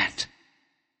me that.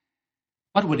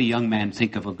 What would a young man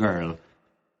think of a girl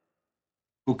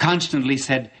who constantly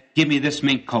said, give me this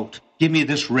mink coat, give me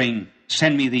this ring,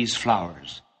 send me these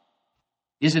flowers?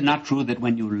 Is it not true that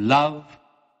when you love,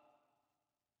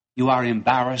 you are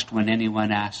embarrassed when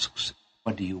anyone asks,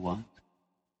 what do you want?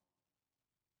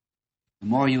 The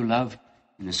more you love,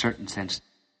 in a certain sense,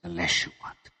 the less you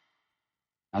want.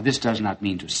 Now, this does not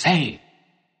mean to say,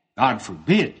 God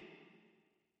forbid,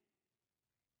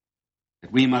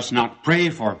 that we must not pray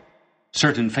for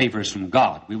certain favors from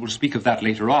God. We will speak of that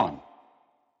later on.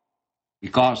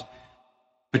 Because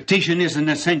petition is an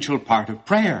essential part of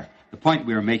prayer. The point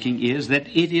we are making is that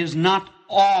it is not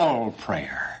all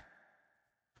prayer.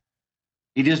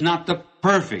 It is not the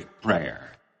perfect prayer.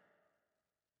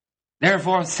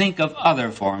 Therefore, think of other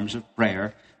forms of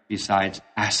prayer besides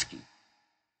asking.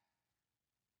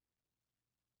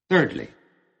 Thirdly,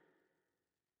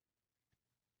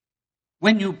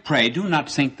 when you pray, do not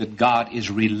think that God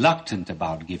is reluctant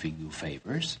about giving you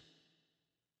favors.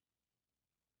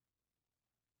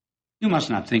 You must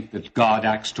not think that God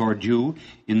acts toward you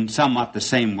in somewhat the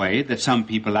same way that some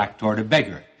people act toward a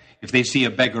beggar. If they see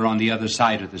a beggar on the other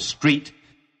side of the street,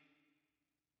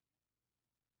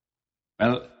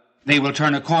 well, they will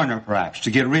turn a corner perhaps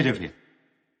to get rid of him.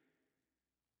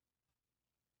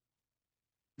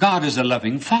 God is a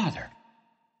loving Father.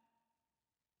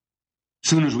 As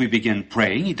soon as we begin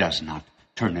praying, he does not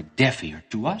turn a deaf ear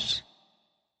to us.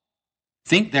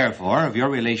 Think, therefore, of your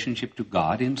relationship to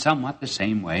God in somewhat the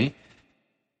same way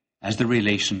as the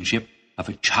relationship of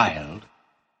a child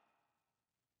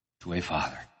to a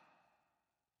father.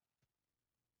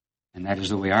 And that is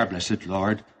the way our blessed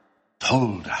Lord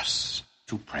told us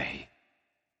to pray.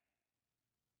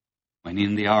 When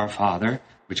in the Our Father,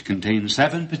 which contains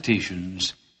 7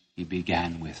 petitions, he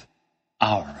began with,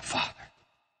 Our Father.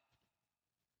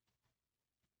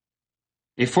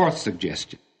 A fourth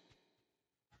suggestion.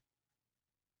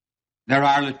 There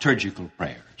are liturgical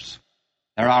prayers.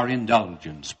 There are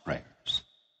indulgence prayers.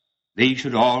 They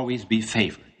should always be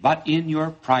favored. But in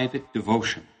your private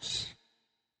devotions,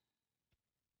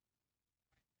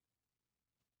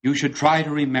 you should try to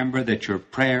remember that your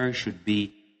prayers should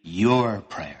be your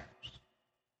prayers.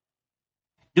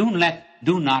 Do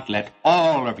not let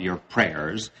all of your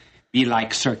prayers be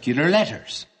like circular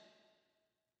letters.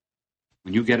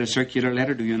 When you get a circular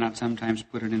letter, do you not sometimes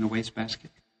put it in a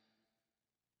wastebasket?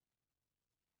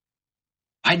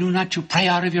 Why do not you pray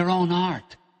out of your own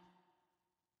heart?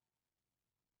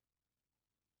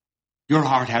 Your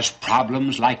heart has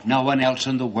problems like no one else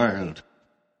in the world.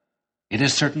 It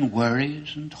has certain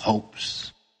worries and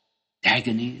hopes,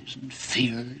 agonies and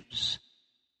fears,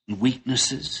 and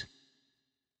weaknesses.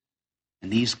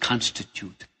 And these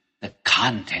constitute the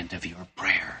content of your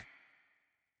prayer.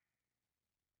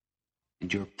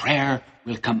 And your prayer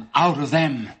will come out of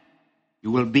them.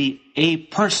 You will be a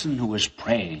person who is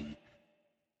praying.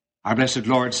 Our blessed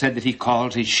Lord said that he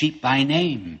calls his sheep by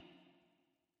name.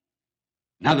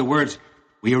 In other words,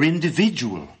 we are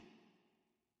individual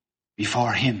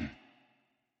before him.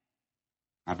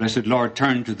 Our blessed Lord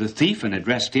turned to the thief and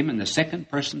addressed him in the second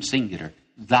person singular.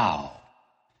 Thou,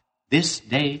 this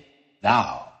day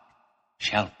thou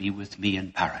shalt be with me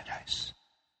in paradise.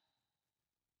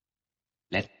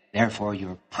 Let therefore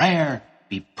your prayer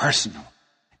be personal.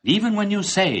 Even when you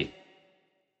say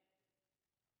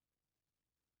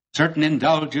certain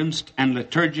indulgenced and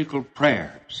liturgical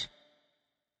prayers,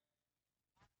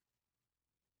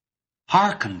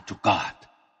 hearken to God.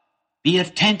 Be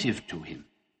attentive to him.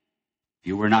 If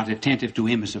you were not attentive to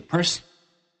him as a person,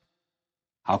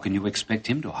 how can you expect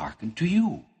him to hearken to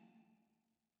you?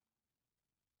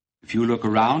 If you look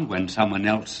around when someone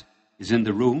else is in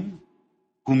the room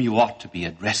whom you ought to be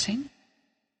addressing,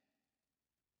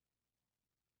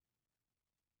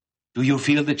 do you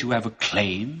feel that you have a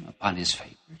claim upon his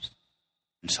favors?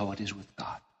 And so it is with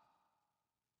God.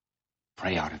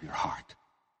 Pray out of your heart.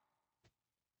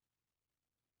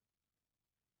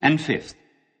 And fifth,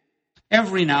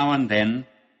 every now and then,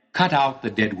 cut out the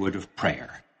dead wood of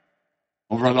prayer.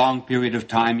 Over a long period of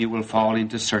time, you will fall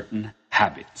into certain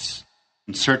habits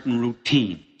and certain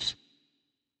routines.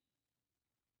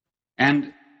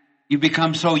 And you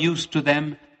become so used to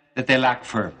them that they lack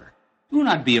fervor. Do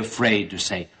not be afraid to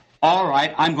say, all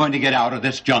right, I'm going to get out of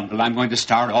this jungle. I'm going to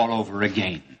start all over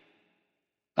again.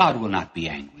 God will not be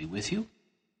angry with you.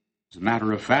 As a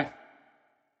matter of fact,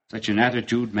 such an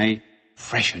attitude may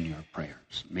freshen your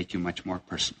prayers, make you much more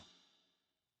personal.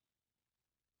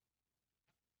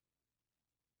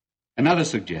 Another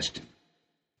suggestion.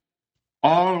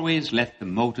 Always let the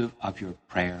motive of your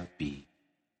prayer be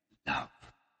love.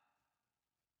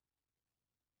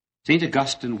 St.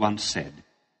 Augustine once said,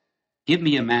 give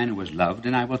me a man who is loved,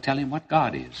 and I will tell him what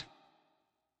God is.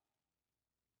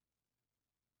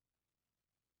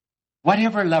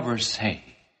 Whatever lovers say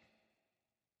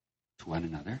to one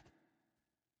another,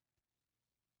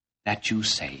 that you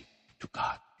say to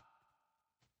God.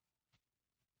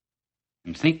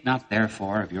 And think not,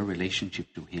 therefore, of your relationship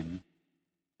to him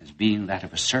as being that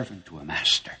of a servant to a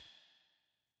master,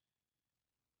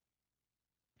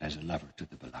 but as a lover to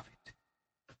the beloved.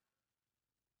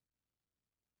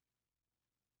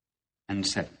 And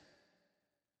 7,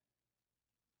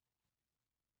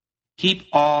 keep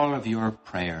all of your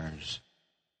prayers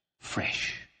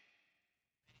fresh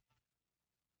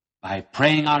by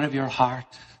praying out of your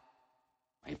heart,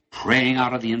 by praying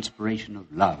out of the inspiration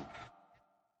of love.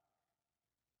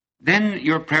 Then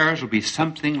your prayers will be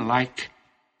something like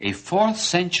a 4th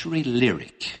century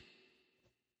lyric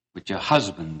which a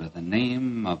husband by the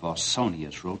name of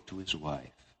Ausonius wrote to his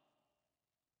wife.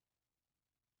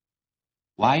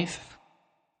 Wife,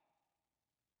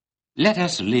 let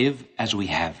us live as we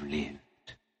have lived,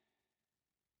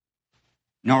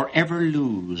 nor ever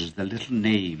lose the little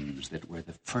names that were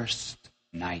the first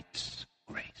night's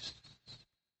grace.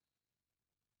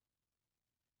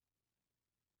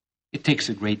 It takes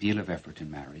a great deal of effort in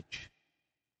marriage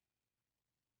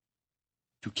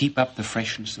to keep up the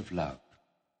freshness of love.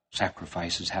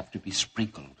 Sacrifices have to be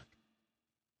sprinkled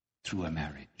through a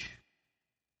marriage.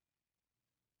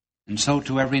 And so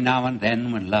too, every now and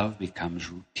then, when love becomes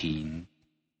routine,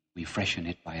 we freshen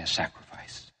it by a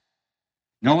sacrifice.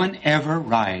 No one ever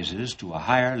rises to a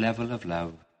higher level of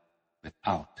love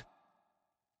without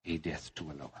a death to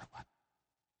a lower one.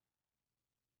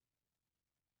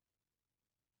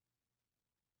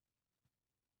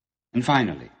 And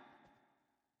finally,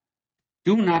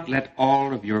 do not let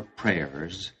all of your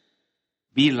prayers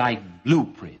be like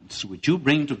blueprints which you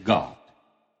bring to God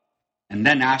and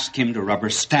then ask him to rubber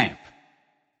stamp.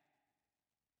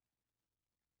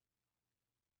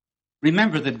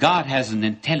 Remember that God has an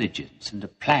intelligence and a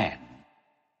plan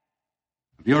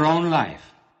of your own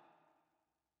life,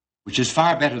 which is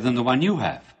far better than the one you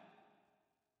have.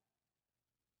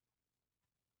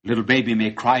 Little baby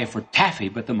may cry for taffy,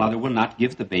 but the mother will not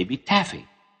give the baby taffy.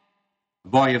 A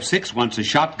boy of 6 wants a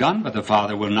shotgun, but the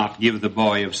father will not give the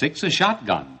boy of 6 a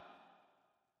shotgun.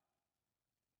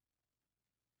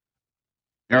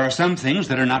 There are some things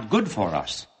that are not good for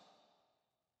us.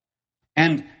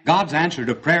 And God's answer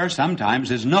to prayer sometimes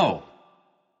is no.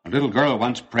 A little girl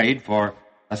once prayed for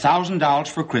 $1,000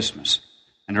 for Christmas,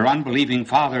 and her unbelieving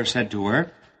father said to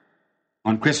her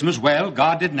on Christmas, well,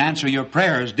 God didn't answer your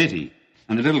prayers, did he?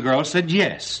 And the little girl said,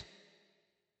 yes.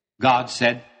 God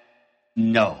said,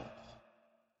 no.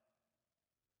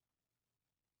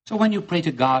 So when you pray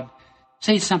to God,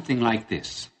 say something like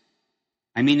this.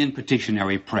 I mean in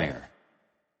petitionary prayer.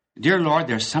 Dear Lord,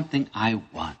 there's something I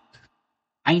want.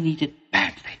 I need it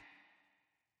badly.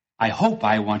 I hope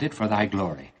I want it for thy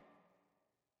glory.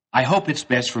 I hope it's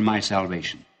best for my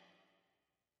salvation.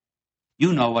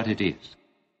 You know what it is.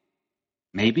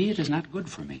 Maybe it is not good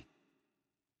for me,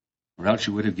 or else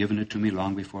you would have given it to me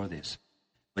long before this.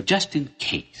 But just in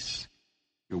case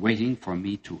you're waiting for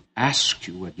me to ask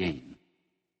you again,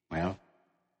 well,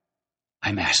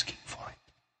 I'm asking for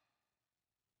it.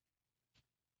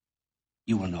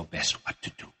 You will know best what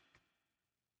to do.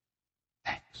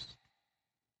 Thanks.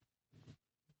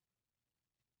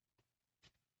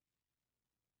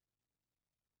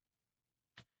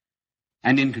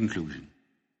 And in conclusion,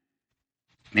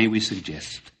 may we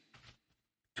suggest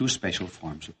two special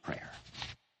forms of prayer.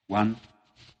 One,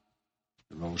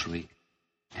 the rosary,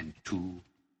 and two,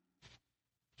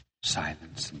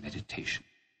 silence and meditation.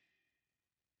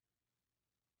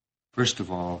 First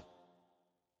of all,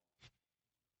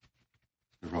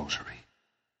 the rosary.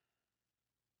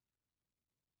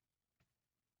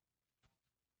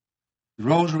 The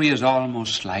rosary is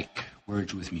almost like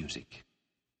words with music.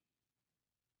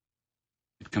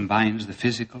 It combines the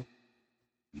physical,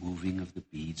 moving of the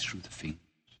beads through the fingers,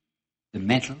 the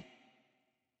mental,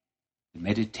 the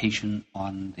meditation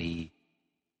on the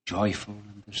joyful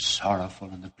and the sorrowful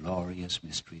and the glorious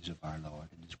mysteries of our Lord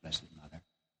and His Blessed Mother.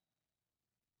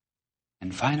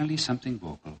 And finally, something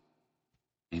vocal,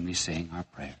 namely saying our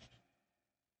prayers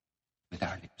with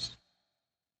our lips.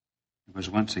 There was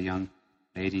once a young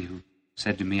lady who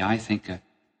said to me, I think a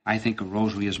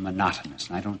rosary is monotonous,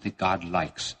 and I don't think God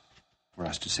likes for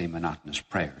us to say monotonous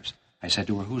prayers. I said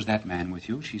to her, who's that man with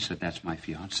you? She said, that's my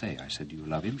fiancé. I said, do you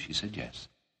love him? She said, yes.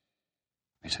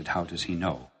 I said, how does he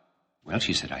know? Well,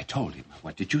 she said, I told him.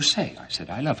 What did you say? I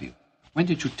said, I love you. When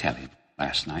did you tell him?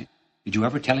 Last night. Did you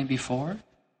ever tell him before?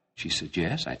 She said,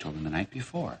 yes, I told him the night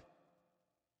before.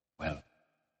 Well,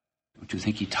 don't you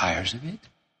think he tires of it?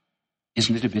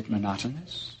 Isn't it a bit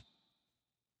monotonous?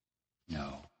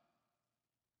 No.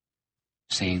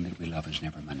 Saying that we love is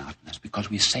never monotonous because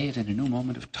we say it in a new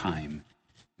moment of time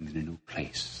and in a new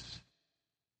place.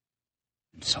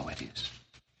 And so it is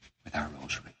with our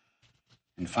rosary.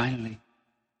 And finally,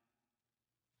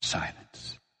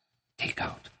 silence. Take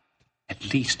out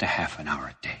at least a half an hour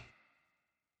a day.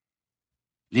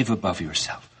 Live above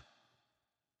yourself.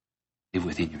 Live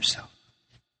within yourself.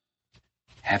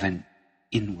 Have an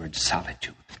inward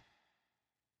solitude.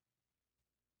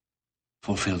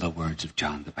 Fulfill the words of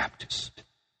John the Baptist.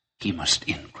 He must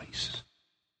increase.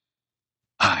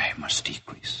 I must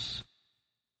decrease.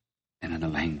 And in the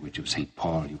language of St.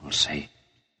 Paul, you will say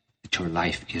that your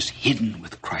life is hidden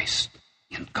with Christ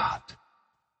in God.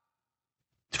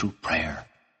 Through prayer,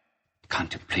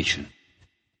 contemplation,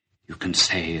 you can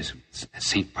say, as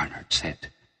St. Bernard said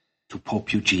to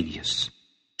Pope Eugenius,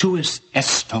 tuus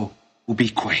esto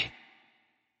ubique.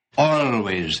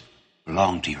 Always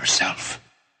belong to yourself.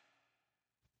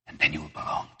 And then you will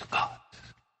belong to God.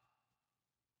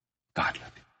 God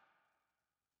love you.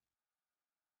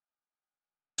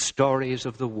 Stories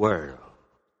of the world.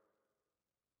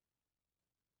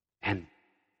 And,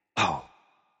 oh,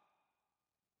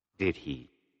 did he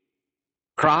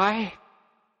cry?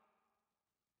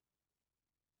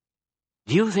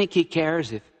 Do you think he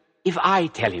cares if I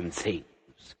tell him things?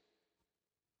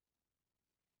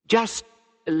 Just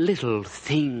little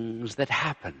things that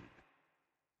happen.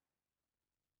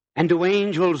 And do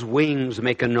angels' wings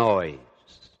make a noise?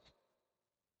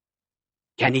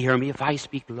 Can he hear me if I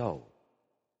speak low?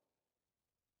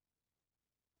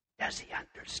 Does he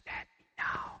understand me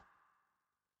now?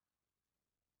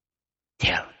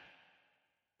 Tell me,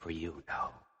 for you know.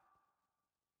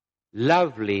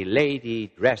 Lovely lady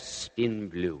dressed in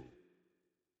blue,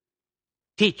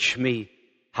 teach me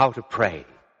how to pray.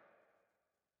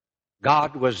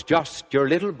 God was just your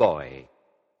little boy,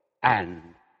 and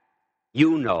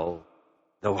you know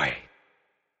the way.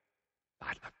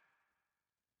 God love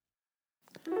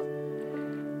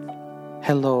you.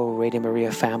 Hello, Radio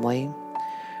Maria family.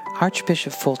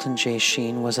 Archbishop Fulton J.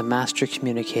 Sheen was a master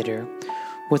communicator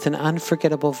with an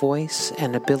unforgettable voice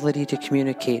and ability to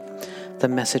communicate the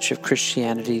message of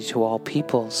Christianity to all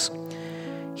peoples.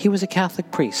 He was a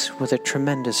Catholic priest with a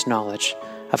tremendous knowledge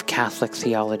of Catholic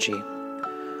theology.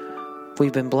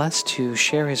 We've been blessed to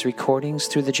share his recordings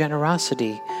through the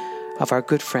generosity of our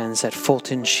good friends at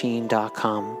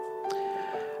FultonSheen.com.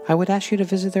 I would ask you to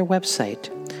visit their website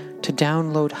to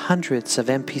download hundreds of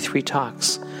MP3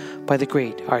 talks by the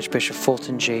great Archbishop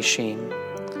Fulton J. Sheen.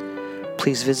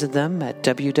 please visit them at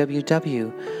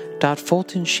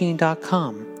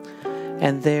www.fultonsheen.com,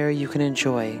 and there you can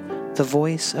enjoy the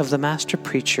voice of the Master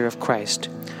Preacher of Christ,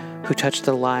 who touched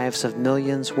the lives of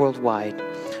millions worldwide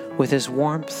with his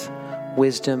warmth,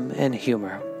 wisdom, and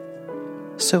humor.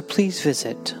 So please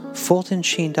visit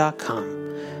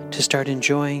fultonsheen.com to start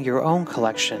enjoying your own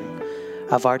collection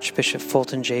of Archbishop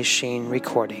Fulton J. Sheen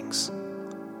recordings.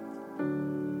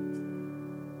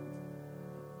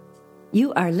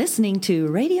 You are listening to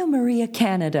Radio Maria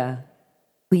Canada.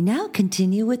 We now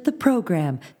continue with the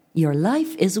program, Your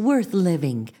Life is Worth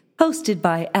Living, hosted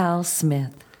by Al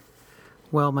Smith.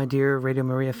 Well, my dear Radio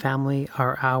Maria family,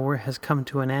 our hour has come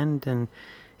to an end, and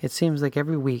it seems like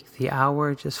every week the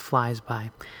hour just flies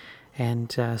by. And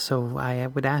so I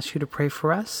would ask you to pray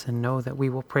for us and know that we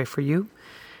will pray for you.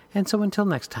 And so until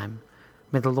next time,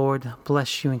 may the Lord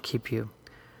bless you and keep you.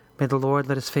 May the Lord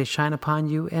let his face shine upon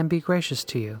you and be gracious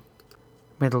to you.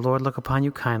 May the Lord look upon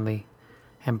you kindly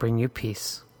and bring you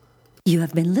peace. You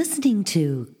have been listening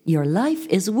to Your Life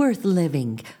is Worth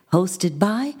Living, hosted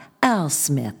by Al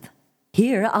Smith,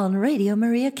 here on Radio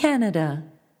Maria Canada.